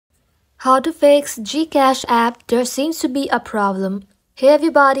How to fix GCash app? There seems to be a problem. Hey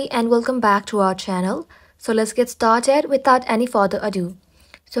everybody and welcome back to our channel. So let's get started without any further ado.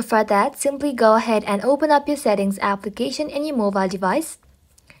 So for that, simply go ahead and open up your settings application in your mobile device.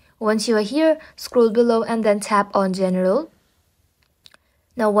 Once you are here, scroll below and then tap on General.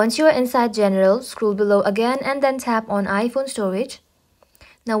 Now once you are inside General, scroll below again and then tap on iPhone Storage.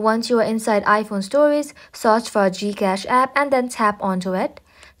 Now once you are inside iPhone Storage, search for GCash app and then tap onto it.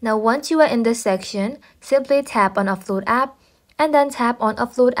 Now once you are in this section, simply tap on Upload app and then tap on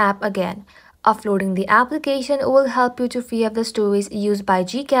Upload app again. Uploading the application will help you to free up the storage used by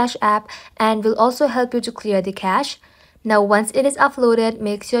GCash app and will also help you to clear the cache. Now once it is uploaded,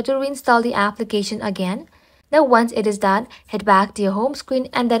 make sure to reinstall the application again. Now once it is done, head back to your home screen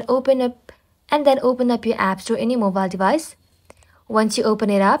and then open up your app store in your mobile device. Once you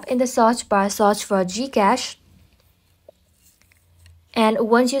open it up, in the search bar, search for GCash. And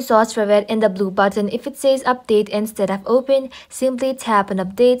once you search for it in the blue button, if it says update instead of open, simply tap on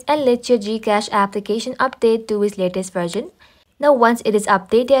update and let your GCash application update to its latest version. Now once it is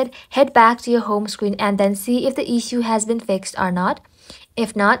updated, head back to your home screen and then see if the issue has been fixed or not.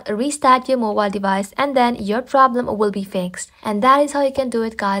 If not, restart your mobile device and then your problem will be fixed. And that is how you can do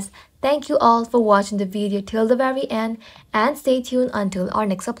it, guys. Thank you all for watching the video till the very end and stay tuned until our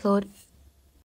next upload.